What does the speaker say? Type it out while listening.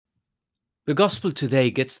The gospel today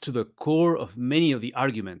gets to the core of many of the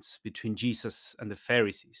arguments between Jesus and the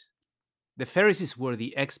Pharisees. The Pharisees were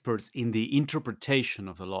the experts in the interpretation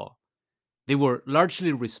of the law. They were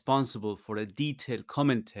largely responsible for a detailed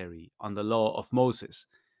commentary on the law of Moses.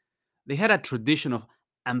 They had a tradition of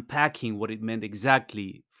unpacking what it meant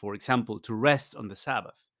exactly, for example, to rest on the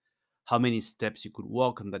Sabbath, how many steps you could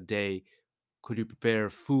walk on that day, could you prepare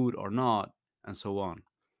food or not, and so on.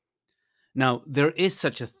 Now, there is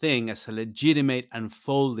such a thing as a legitimate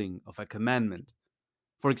unfolding of a commandment.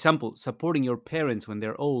 For example, supporting your parents when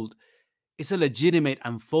they're old is a legitimate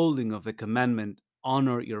unfolding of the commandment,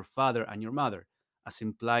 honor your father and your mother, as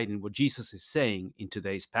implied in what Jesus is saying in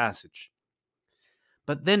today's passage.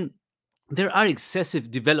 But then there are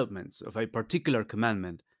excessive developments of a particular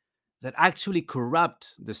commandment that actually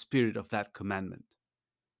corrupt the spirit of that commandment.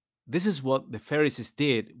 This is what the Pharisees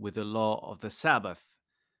did with the law of the Sabbath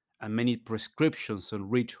and many prescriptions on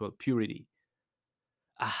ritual purity.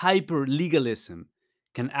 A hyper legalism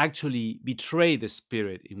can actually betray the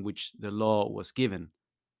spirit in which the law was given.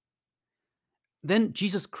 Then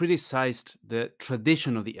Jesus criticized the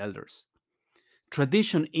tradition of the elders.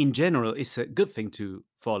 Tradition in general is a good thing to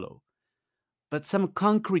follow, but some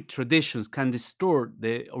concrete traditions can distort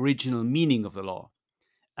the original meaning of the law.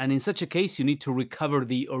 And in such a case, you need to recover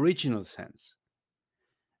the original sense.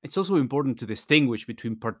 It's also important to distinguish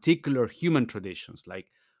between particular human traditions, like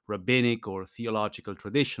rabbinic or theological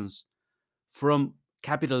traditions, from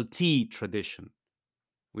capital T tradition,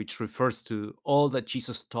 which refers to all that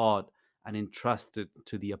Jesus taught and entrusted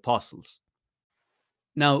to the apostles.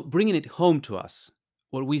 Now, bringing it home to us,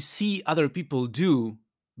 what we see other people do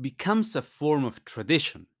becomes a form of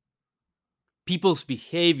tradition. People's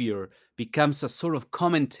behavior becomes a sort of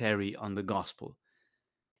commentary on the gospel.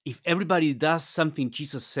 If everybody does something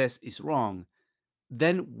Jesus says is wrong,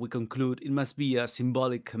 then we conclude it must be a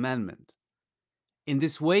symbolic commandment. In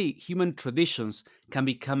this way, human traditions can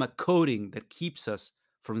become a coding that keeps us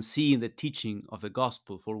from seeing the teaching of the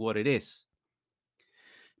gospel for what it is.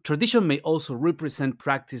 Tradition may also represent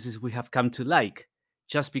practices we have come to like,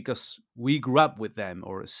 just because we grew up with them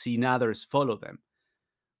or seen others follow them,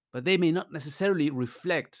 but they may not necessarily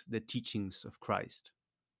reflect the teachings of Christ.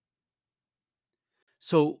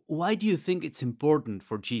 So, why do you think it's important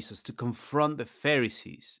for Jesus to confront the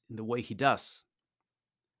Pharisees in the way he does?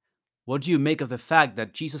 What do you make of the fact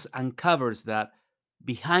that Jesus uncovers that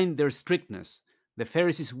behind their strictness, the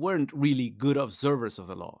Pharisees weren't really good observers of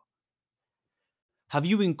the law? Have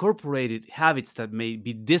you incorporated habits that may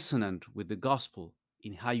be dissonant with the gospel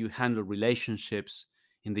in how you handle relationships,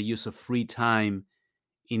 in the use of free time,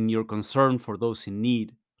 in your concern for those in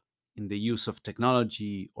need, in the use of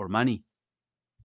technology or money?